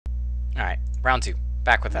Alright, round 2.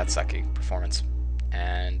 Back with that sucky performance.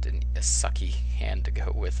 And a sucky hand to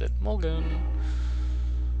go with it. Mulligan.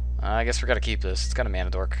 I guess we gotta keep this. It's got a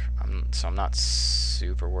mana dork, so I'm not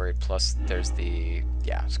super worried. Plus, there's the,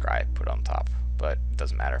 yeah, scry put on top. But it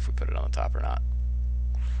doesn't matter if we put it on the top or not.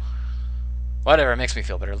 Whatever, it makes me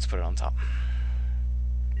feel better. Let's put it on top.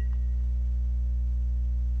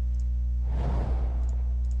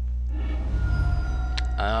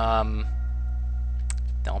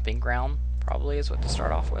 Dumping ground probably is what to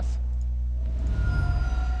start off with.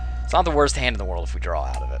 It's not the worst hand in the world if we draw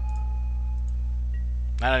out of it.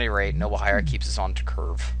 At any rate, Noble Hierarch keeps us on to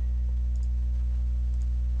curve.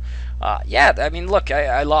 Yeah, I mean, look,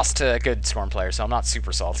 I lost to a good Storm player, so I'm not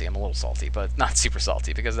super salty. I'm a little salty, but not super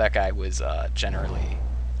salty, because that guy was generally,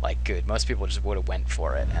 like, good. Most people just would have went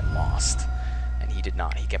for it and lost, and he did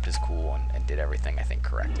not. He kept his cool and did everything, I think,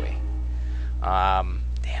 correctly.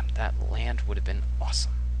 Damn, that land would have been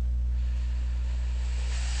awesome.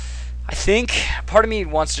 I think part of me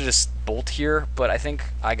wants to just bolt here, but I think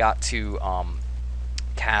I got to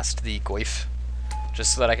cast the Goyf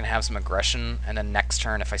just so that I can have some aggression, and then next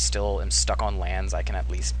turn, if I still am stuck on lands, I can at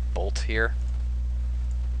least bolt here.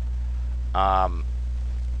 I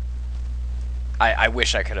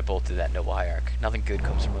wish I could have bolted that Noble Hierarch. Nothing good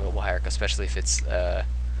comes from a Noble Hierarch, especially if it's gonna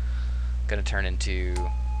turn into,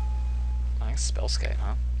 I think, Spellskite,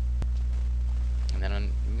 huh? And then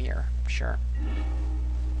a Mirror, sure.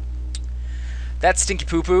 That's stinky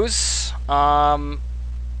poo-poos.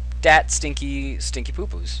 Dat stinky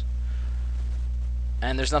poo-poos.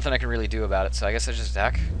 And there's nothing I can really do about it, so I guess I just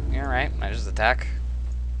attack. Yeah, right. I just attack.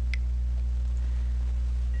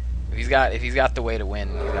 If he's got the way to win,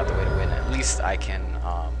 he's got the way to win. At least I can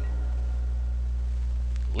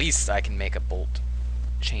make a bolt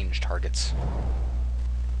change targets.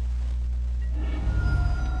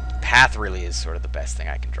 Path really is sort of the best thing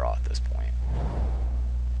I can draw at this point.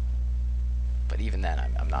 But even then,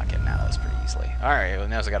 I'm not getting out of this pretty easily. Alright, well,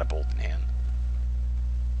 now I got a bolt in hand.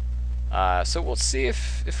 So we'll see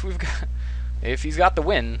if he's got the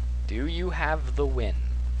win. Do you have the win?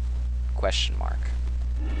 Question mark.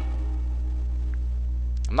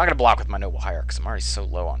 I'm not gonna block with my Noble Hierarch because I'm already so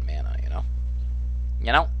low on mana, you know?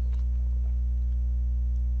 You know?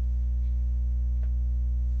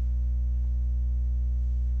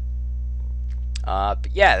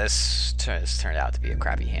 But yeah, this turned out to be a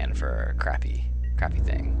crappy hand for a crappy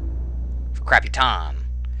thing. For crappy Ton.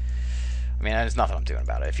 I mean, there's nothing I'm doing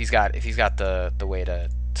about it. If he's got the way to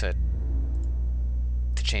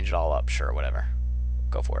change it all up, sure, whatever.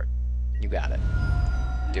 Go for it. You got it.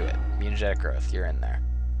 Do it. Immunogenic growth, you're in there.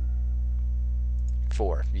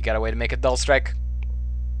 4. You got a way to make a dull strike?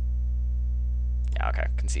 Yeah, okay.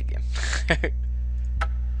 Concede game.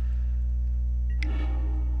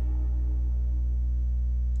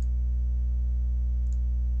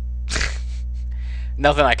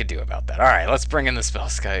 Nothing I could do about that. Alright, let's bring in the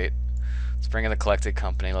Spellskite. Let's bring in the Collected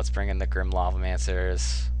Company. Let's bring in the Grim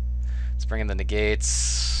Lavamancers. Let's bring in the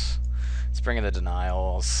Negates. Let's bring in the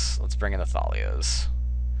Denials. Let's bring in the Thalias.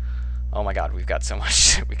 Oh my god, we've got so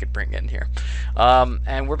much we could bring in here.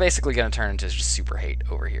 And we're basically going to turn into just super hate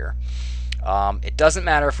over here. It doesn't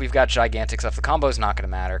matter if we've got gigantic stuff. The combo is not going to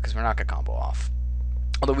matter because we're not going to combo off.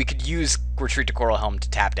 Although we could use Retreat to Coral Helm to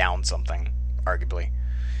tap down something, arguably.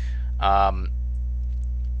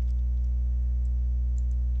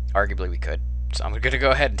 Arguably we could. So I'm going to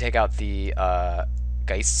go ahead and take out the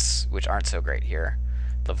Geists, which aren't so great here.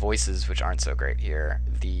 The Voices, which aren't so great here.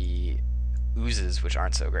 The Oozes, which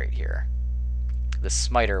aren't so great here. The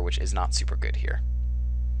Smiter, which is not super good here.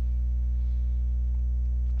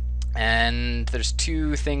 And there's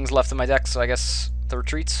 2 things left in my deck, so I guess the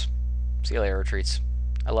Retreats. See you later, Retreats.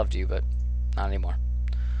 I loved you, but not anymore.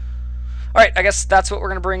 Alright, I guess that's what we're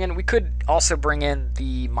going to bring in. We could also bring in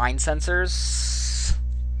the Mind Sensors.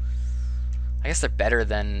 I guess they're better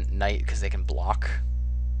than Knight because they can block.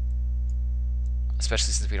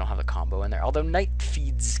 Especially since we don't have the combo in there. Although Knight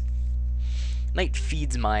feeds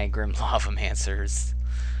my Grim Lavamancers.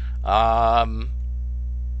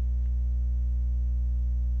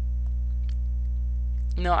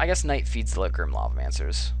 No, I guess Knight feeds the Grim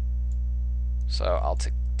Lavamancers. So I'll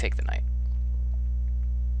take the Knight.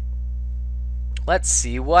 Let's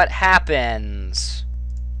see what happens.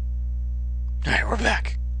 Alright, we're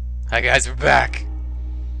back. Hi guys, we're back.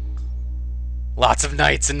 Lots of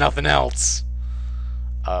Knights and nothing else.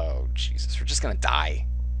 Oh, Jesus. We're just gonna die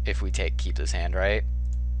if we keep this hand, right?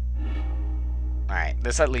 Alright,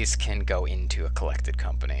 this at least can go into a Collected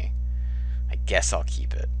Company. I guess I'll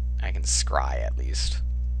keep it. I can scry at least.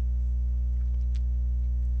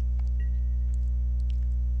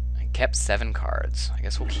 kept 7 cards. I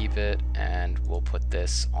guess we'll keep it, and we'll put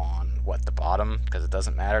this on, what, the bottom? Because it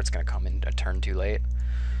doesn't matter, it's going to come in a turn too late.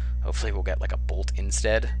 Hopefully we'll get like a bolt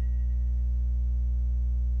instead.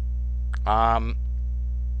 Yeah,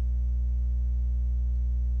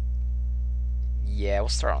 we'll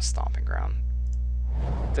start on Stomping Ground.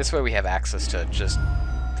 This way we have access to just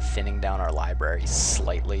thinning down our library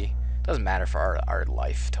slightly. Doesn't matter for our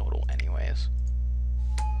life total anyways.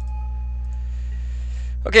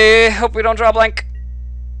 Okay, hope we don't draw blank.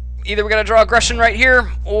 Either we gotta draw aggression right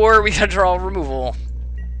here, or we gotta draw removal.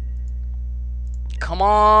 Come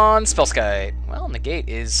on, Spellskite. Well, negate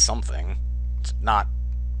is something. It's not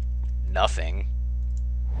nothing.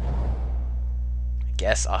 I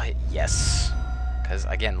guess I'll hit yes. Because,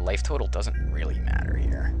 again, life total doesn't really matter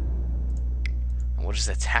here. And we'll just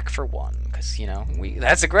attack for 1. Because, you know,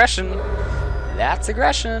 that's aggression. That's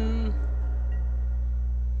aggression.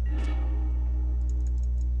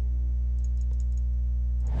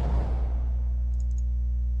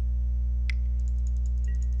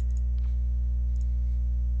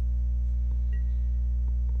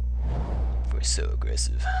 We're so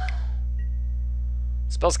aggressive.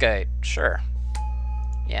 Spellskite, sure.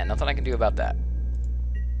 Yeah, nothing I can do about that.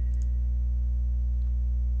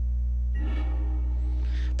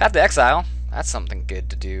 Path to Exile. That's something good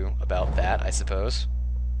to do about that, I suppose.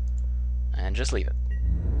 And just leave it.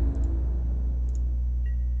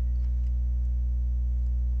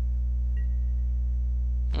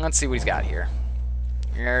 Let's see what he's got here.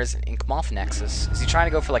 Here's an Inkmoth Nexus. Is he trying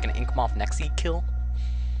to go for like an Inkmoth Nexi kill?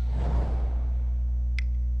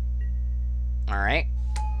 Alright.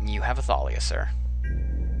 You have a Thalia, sir.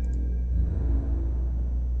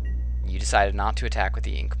 You decided not to attack with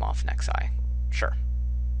the Inkmoth Nexi. Sure.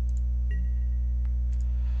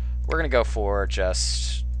 We're going to go for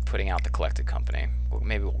just putting out the Collected Company.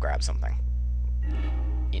 Maybe we'll grab something.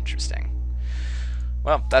 Interesting.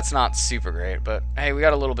 Well, that's not super great, but hey, we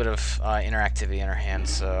got a little bit of interactivity in our hands,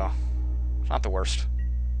 so it's not the worst.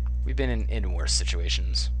 We've been in worse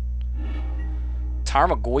situations.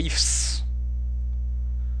 Tarmogoyfs.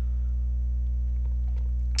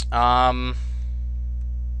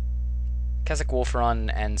 Keswick Wolf Run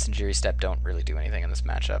and Sinjiri Step don't really do anything in this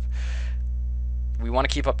matchup. We want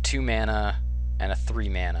to keep up 2 mana and a 3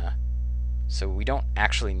 mana, so we don't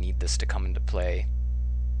actually need this to come into play.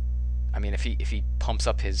 I mean, if he pumps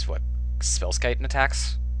up his Spellskite and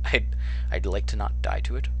attacks, I'd like to not die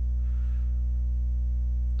to it.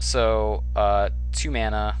 So 2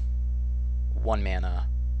 mana, 1 mana,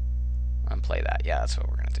 and play that. Yeah, that's what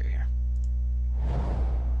we're gonna do here.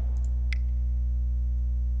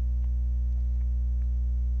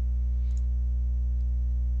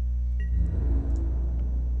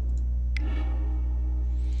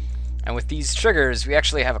 And with these triggers, we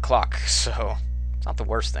actually have a clock, so it's not the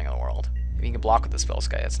worst thing in the world. If he can block with the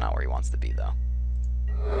Spellskite, that's not where he wants to be, though.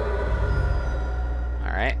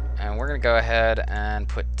 Alright, and we're going to go ahead and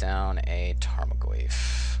put down a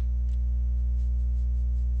Tarmogoyf.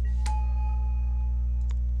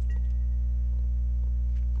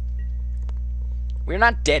 We're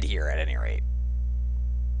not dead here, at any rate.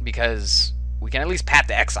 Because we can at least Path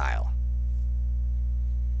to Exile.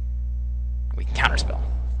 We can counterspell.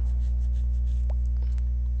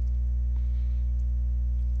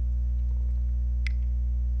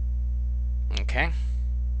 Okay.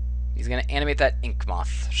 He's going to animate that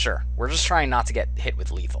Inkmoth. Sure. We're just trying not to get hit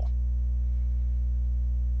with lethal.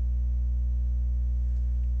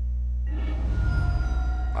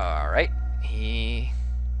 Alright. He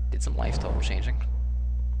did some life total changing.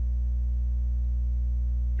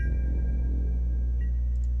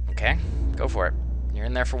 Okay. Go for it. You're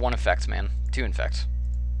in there for 1 effect, man. 2 effects.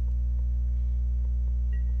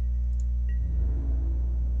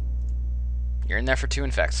 You're in there for 2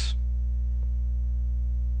 effects.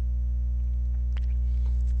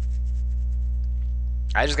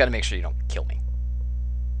 I just gotta make sure you don't kill me.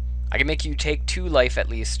 I can make you take 2 life at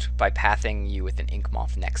least by pathing you with an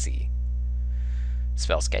Inkmoth Nexi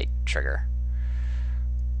Spellskite trigger.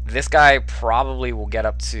 This guy probably will get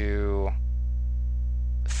up to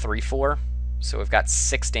 3/4. So we've got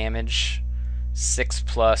 6 damage. 6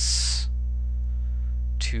 plus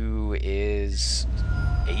 2 is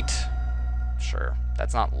 8. Sure.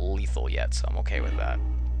 That's not lethal yet, so I'm okay with that.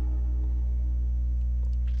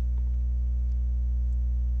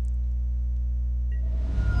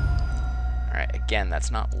 Alright, again,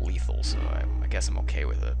 that's not lethal, so I guess I'm okay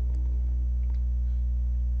with it.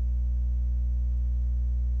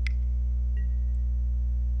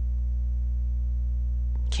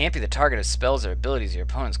 Can't be the target of spells or abilities your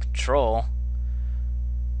opponents control.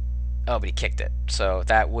 Oh, but he kicked it, so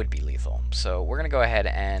that would be lethal. So we're going to go ahead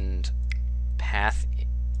and path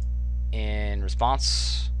in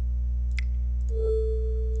response.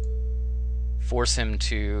 Force him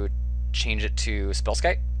to change it to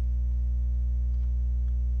Spellskite,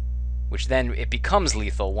 which then it becomes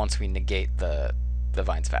lethal once we negate the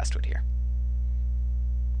Vines Fastwood here.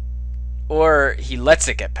 Or he lets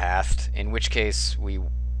it get pathed, in which case we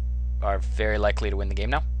are very likely to win the game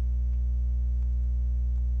now.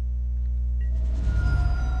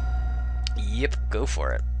 Yep, go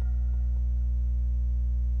for it.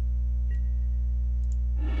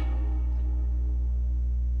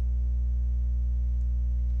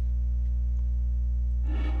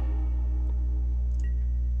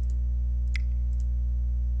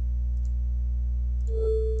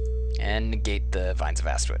 And negate the Vines of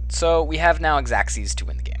Astwood. So we have now Xaxes to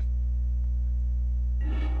win the game.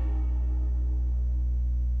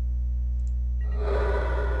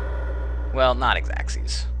 Well, not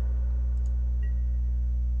Xaxes.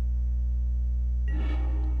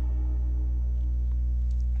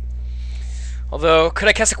 Although, could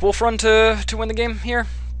I Keswick Wolf Run to win the game here?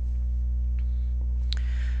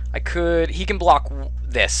 I could. He can block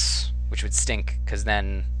this, which would stink, because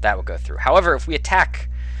then that would go through. However, if we attack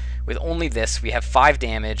with only this, we have 5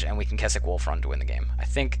 damage, and we can Keswick Wolf Run to win the game. I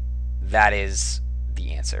think that is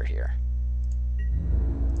the answer here.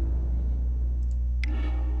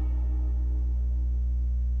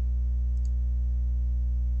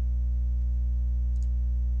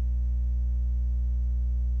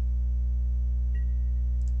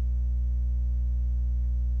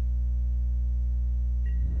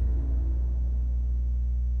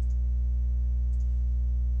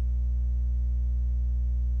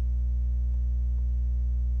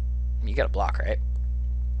 You gotta block, right?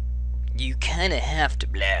 You kinda have to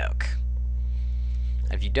block.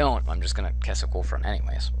 If you don't, I'm just gonna Keswick Wolf Run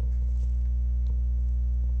anyways.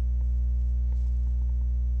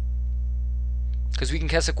 Because we can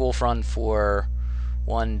Keswick Wolf Run for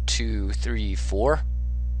 1, 2, 3, 4.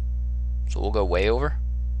 So we'll go way over.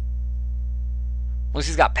 Unless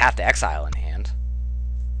he's got Path to Exile in hand.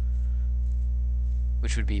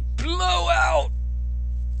 Which would be blowout!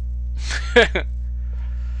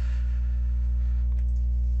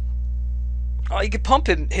 Oh, he could pump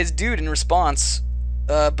his dude in response,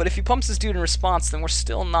 but if he pumps his dude in response, then we're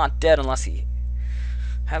still not dead unless he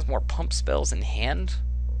has more pump spells in hand.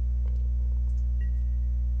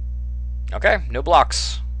 Okay, no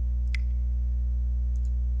blocks.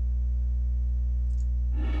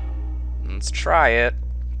 Let's try it.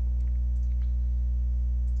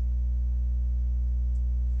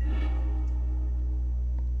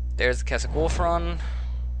 There's the Keswick Wolf Run.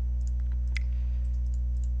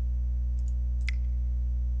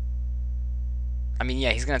 I mean,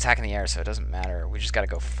 yeah, he's going to attack in the air, so it doesn't matter. We just got to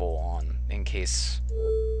go full on in case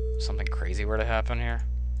something crazy were to happen here.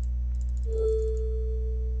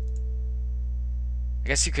 I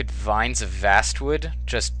guess you could Vines of Vastwood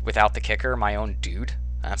just without the kicker, my own dude.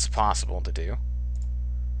 That's possible to do.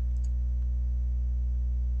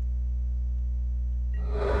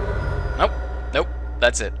 Nope. Nope.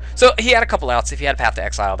 That's it. So he had a couple outs. If he had a Path to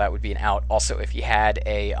Exile, that would be an out. Also, if he had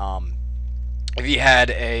a, I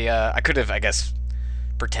could have, I guess,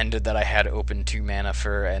 pretended that I had open 2 mana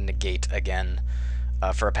for a negate again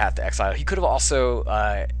for a Path to Exile. He could have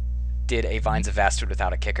also did a Vines of Vastwood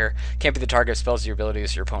without a kicker. Can't be the target of spells your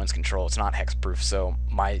abilities your opponent's control. It's not hexproof, so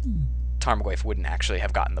my Tarmogoyf wouldn't actually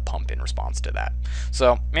have gotten the pump in response to that.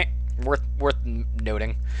 So, worth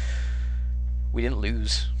noting. We didn't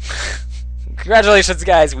lose. Congratulations,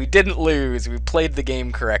 guys. We didn't lose. We played the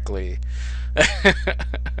game correctly.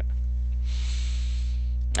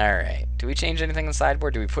 Alright. Do we change anything in the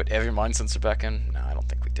sideboard? Do we put every Mind Sensor back in? No, I don't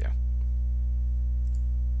think we do.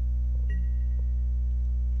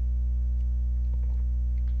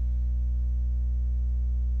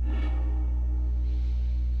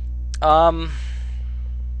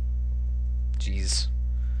 Jeez.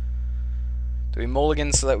 Do we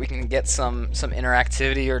mulligan so that we can get some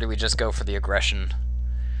interactivity, or do we just go for the aggression?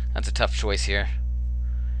 That's a tough choice here.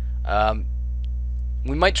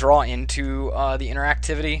 We might draw into the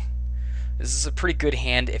interactivity. This is a pretty good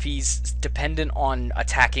hand. If he's dependent on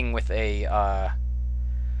attacking with a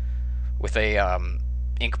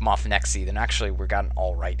Ink Moth Nexi, then actually we've got an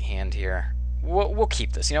alright hand here. We'll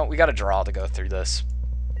keep this. You know, we got to draw to go through this.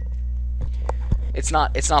 It's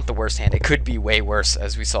not the worst hand. It could be way worse,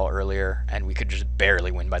 as we saw earlier, and we could just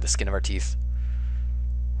barely win by the skin of our teeth.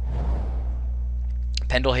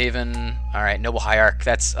 Pendlehaven. All right, Noble Hierarch.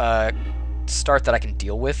 That's start that I can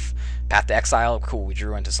deal with. Path to Exile. Cool. We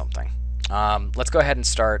drew into something. Let's go ahead and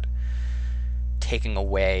start taking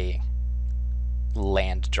away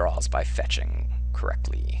land draws by fetching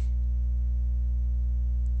correctly.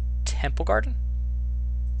 Temple Garden?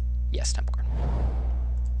 Yes, Temple Garden.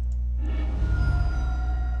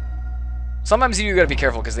 Sometimes you gotta be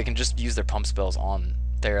careful because they can just use their pump spells on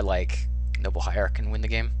their, like, Noble Hierarch and win the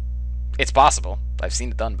game. It's possible. I've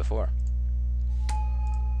seen it done before.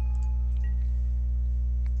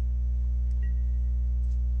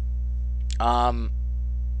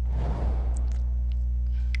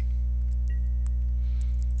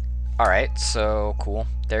 Alright, so cool.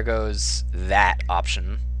 There goes that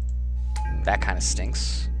option. That kind of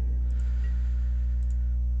stinks.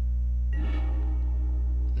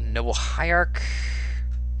 Noble Hierarch.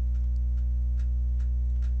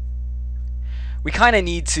 We kind of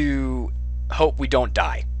need to hope we don't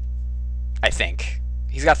die, I think.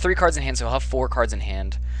 He's got 3 cards in hand, so he'll have 4 cards in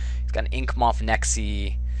hand. He's got an Inkmoth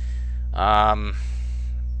Nexi.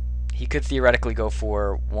 He could theoretically go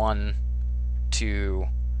for 1, 2,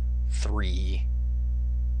 3.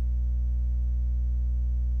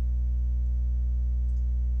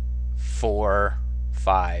 4,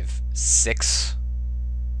 5, 6.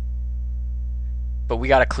 But we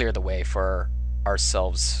gotta clear the way for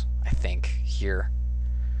ourselves, I think, here.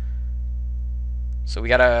 So we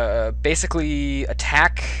gotta basically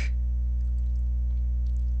attack,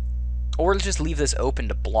 or just leave this open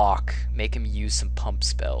to block, make him use some pump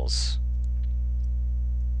spells.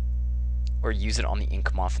 Or use it on the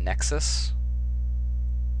Inkmoth Nexus.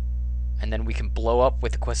 And then we can blow up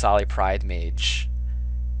with the Qasali Pridemage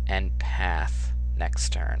and Path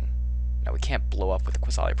next turn. No, we can't blow up with the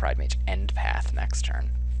Qasali Pridemage and Path next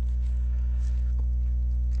turn.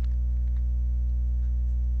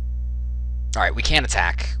 Alright, we can't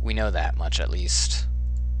attack. We know that much, at least.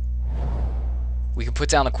 We can put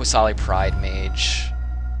down the Qasali Pridemage.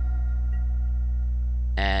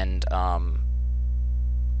 And,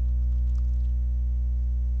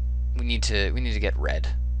 we need to get red.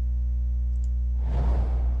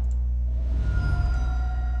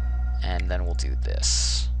 And then we'll do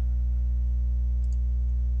this.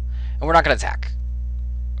 And we're not going to attack.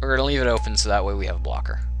 We're going to leave it open so that way we have a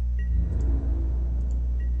blocker.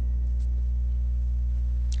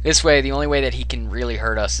 This way, the only way that he can really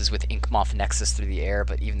hurt us is with Inkmoth Nexus through the air,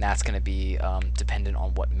 but even that's going to be dependent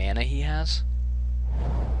on what mana he has.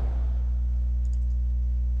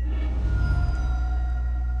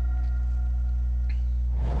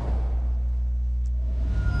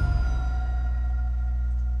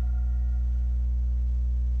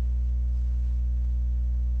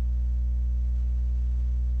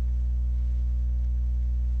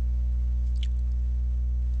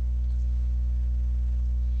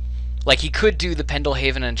 Like, he could do the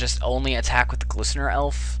Pendelhaven and just only attack with the Glistener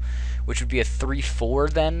Elf, which would be a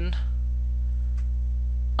 3/4 then.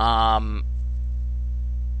 I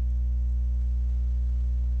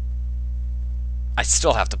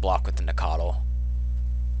still have to block with the Nacatl.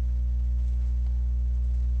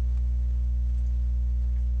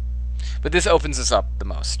 But this opens us up the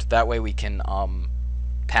most. That way we can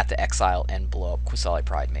Path to Exile and blow up Qasali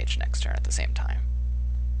Pridemage next turn at the same time.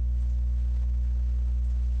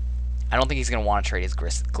 I don't think he's going to want to trade his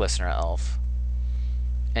Glistener Elf.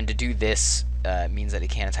 And to do this means that he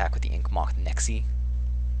can't attack with the Inkmoth Nexi.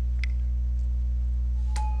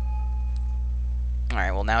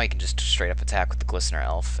 Alright, well now he can just straight up attack with the Glistener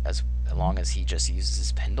Elf as long as he just uses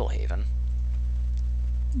his Pendelhaven.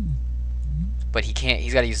 But he can't,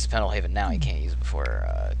 he's got to use his Pendelhaven now, he can't use it before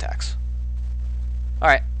attacks.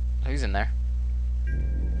 Alright, so he's in there.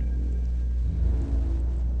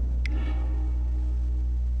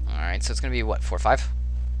 Alright, so it's going to be, what, 4/5?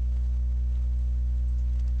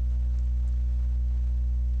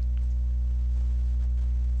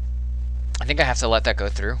 I think I have to let that go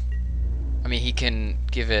through. I mean, he can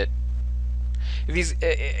give it... If he's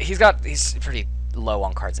pretty low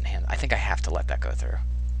on cards in hand. I think I have to let that go through.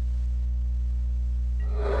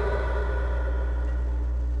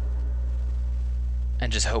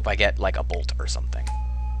 And just hope I get, like, a bolt or something.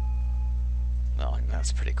 Well,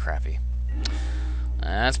 that's pretty crappy.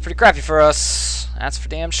 That's pretty crappy for us. That's for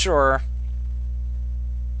damn sure.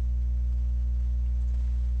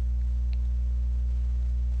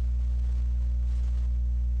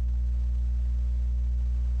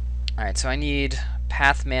 Alright, so I need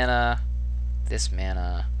Path mana, this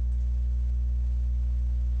mana.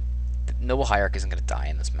 The Noble Hierarch isn't going to die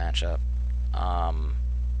in this matchup.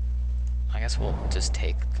 I guess we'll just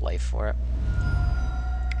take life for it.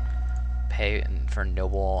 Pay for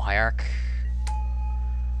Noble Hierarch.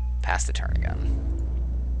 Pass the turn again.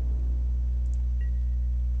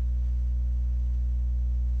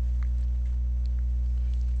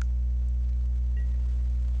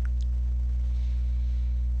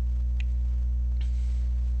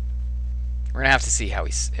 We're gonna have to see how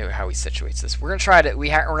he situates this. We're gonna try to we're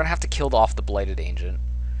gonna have to kill off the Blighted Agent,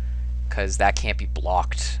 because that can't be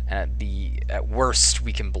blocked. And at worst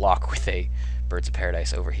we can block with a Birds of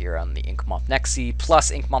Paradise over here on the Inkmoth Nexi.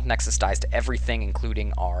 Plus Inkmoth Nexus dies to everything,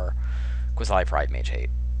 including our Qasali Pridemage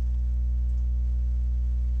Hate.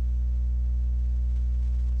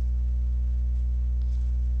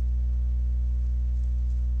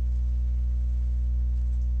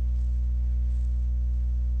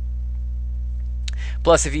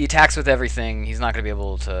 Plus, if he attacks with everything, he's not going to be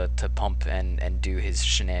able to pump and do his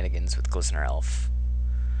shenanigans with Glistener Elf.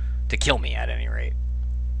 To kill me, at any rate.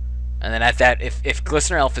 And then at that, if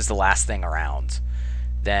Glistener Elf is the last thing around,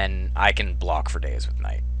 then I can block for days with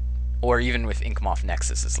Knight. Or even with Inkmoth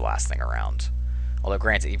Nexus is the last thing around. Although,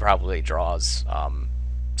 granted, he probably draws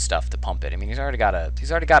stuff to pump it. I mean, he's already got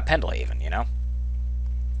Pendelhaven, you know?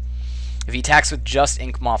 If he attacks with just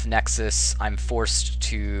Inkmoth Nexus, I'm forced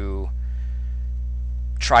to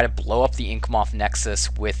try to blow up the Inkmoth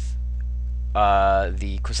Nexus with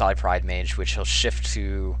the Qasali Pridemage, which he'll shift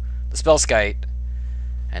to the Spellskite,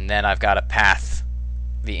 and then I've got to path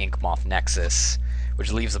the Inkmoth Nexus,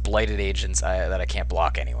 which leaves the Blighted Agents that I can't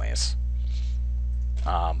block anyways.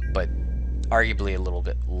 But arguably a little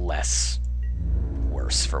bit less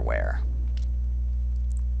worse for wear.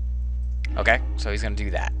 Okay, so he's going to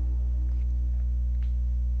do that.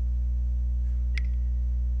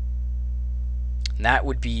 And that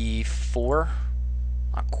would be 4.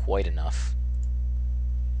 Not quite enough.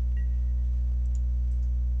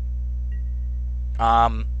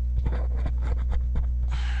 I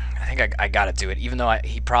think I gotta do it, even though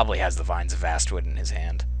he probably has the Vines of Vastwood in his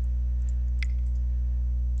hand.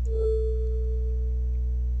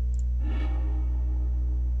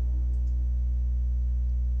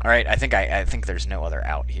 Alright, I think there's no other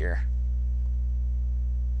out here.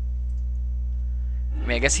 I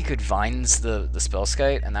mean, I guess he could Vines the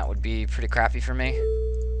Spellskite, and that would be pretty crappy for me.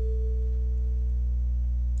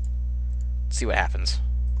 Let's see what happens.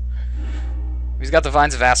 If he's got the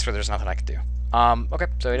Vines of Astrid, there's nothing I can do. Okay,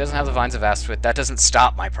 so he doesn't have the Vines of Astrid. That doesn't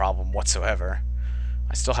stop my problem whatsoever.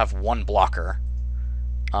 I still have one blocker.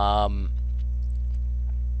 And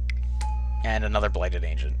another Blighted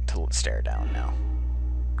Agent to stare down now.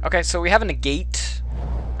 Okay, so we have a negate.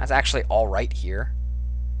 That's actually alright here.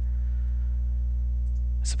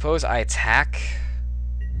 I suppose I attack,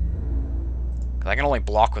 because I can only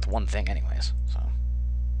block with one thing anyways, so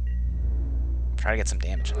try to get some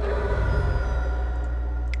damage in there.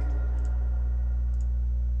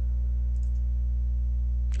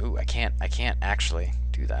 Ooh, I can't actually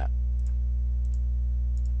do that.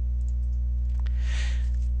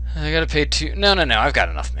 I gotta pay 2. No, I've got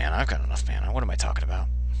enough mana. What am I talking about?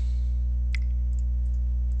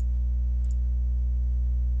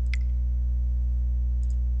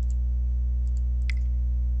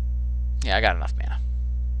 Yeah, I got enough mana.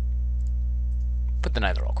 Put the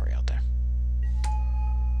Nether Reliquary out there.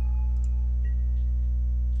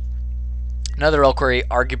 Nether Reliquary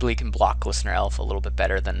arguably can block Glistener Elf a little bit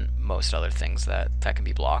better than most other things that can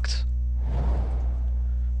be blocked.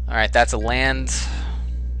 Alright, that's a land.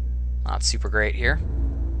 Not super great here.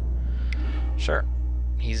 Sure.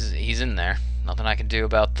 He's in there. Nothing I can do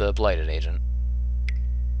about the Blighted Agent.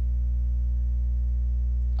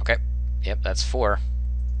 Okay. Yep, that's 4.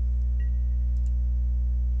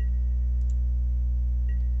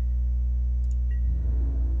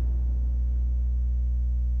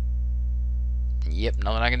 Yep,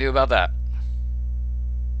 nothing I can do about that.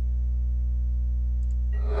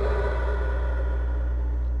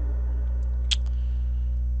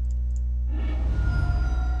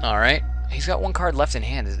 Alright. He's got one card left in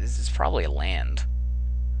hand. It's probably a land.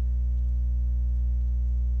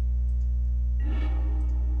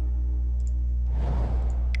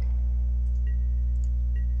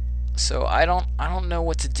 So I don't know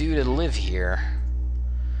what to do to live here.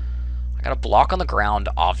 I got a block on the ground,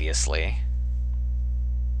 obviously.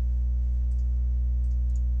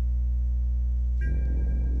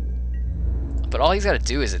 But all he's got to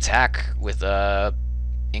do is attack with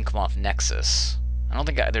Inkmoth Nexus. I don't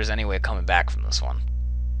think there's any way of coming back from this one.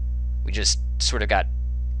 We just sort of got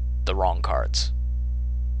the wrong cards.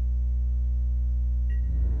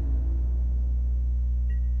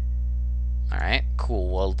 Alright,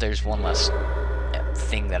 cool. Well, there's one less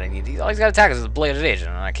thing that I need. All he's got to attack is the Blighted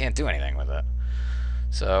Agent, and I can't do anything with it.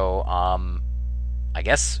 So, I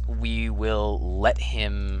guess we will let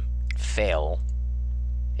him fail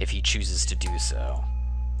if he chooses to do so.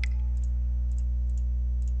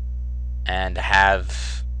 And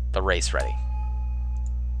have the race ready.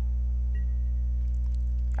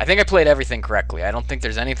 I think I played everything correctly. I don't think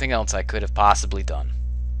there's anything else I could have possibly done.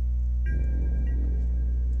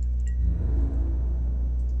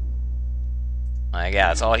 Like, yeah,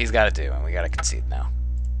 that's all he's got to do, and we got to concede now.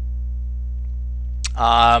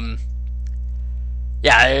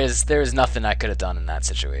 Yeah, there's nothing I could have done in that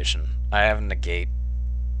situation. I have a negate.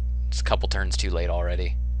 It's a couple turns too late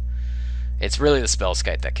already. It's really the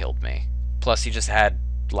Spellskite that killed me. Plus, he just had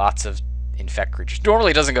lots of infect creatures.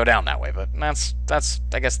 Normally, it doesn't go down that way, but I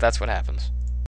guess that's what happens.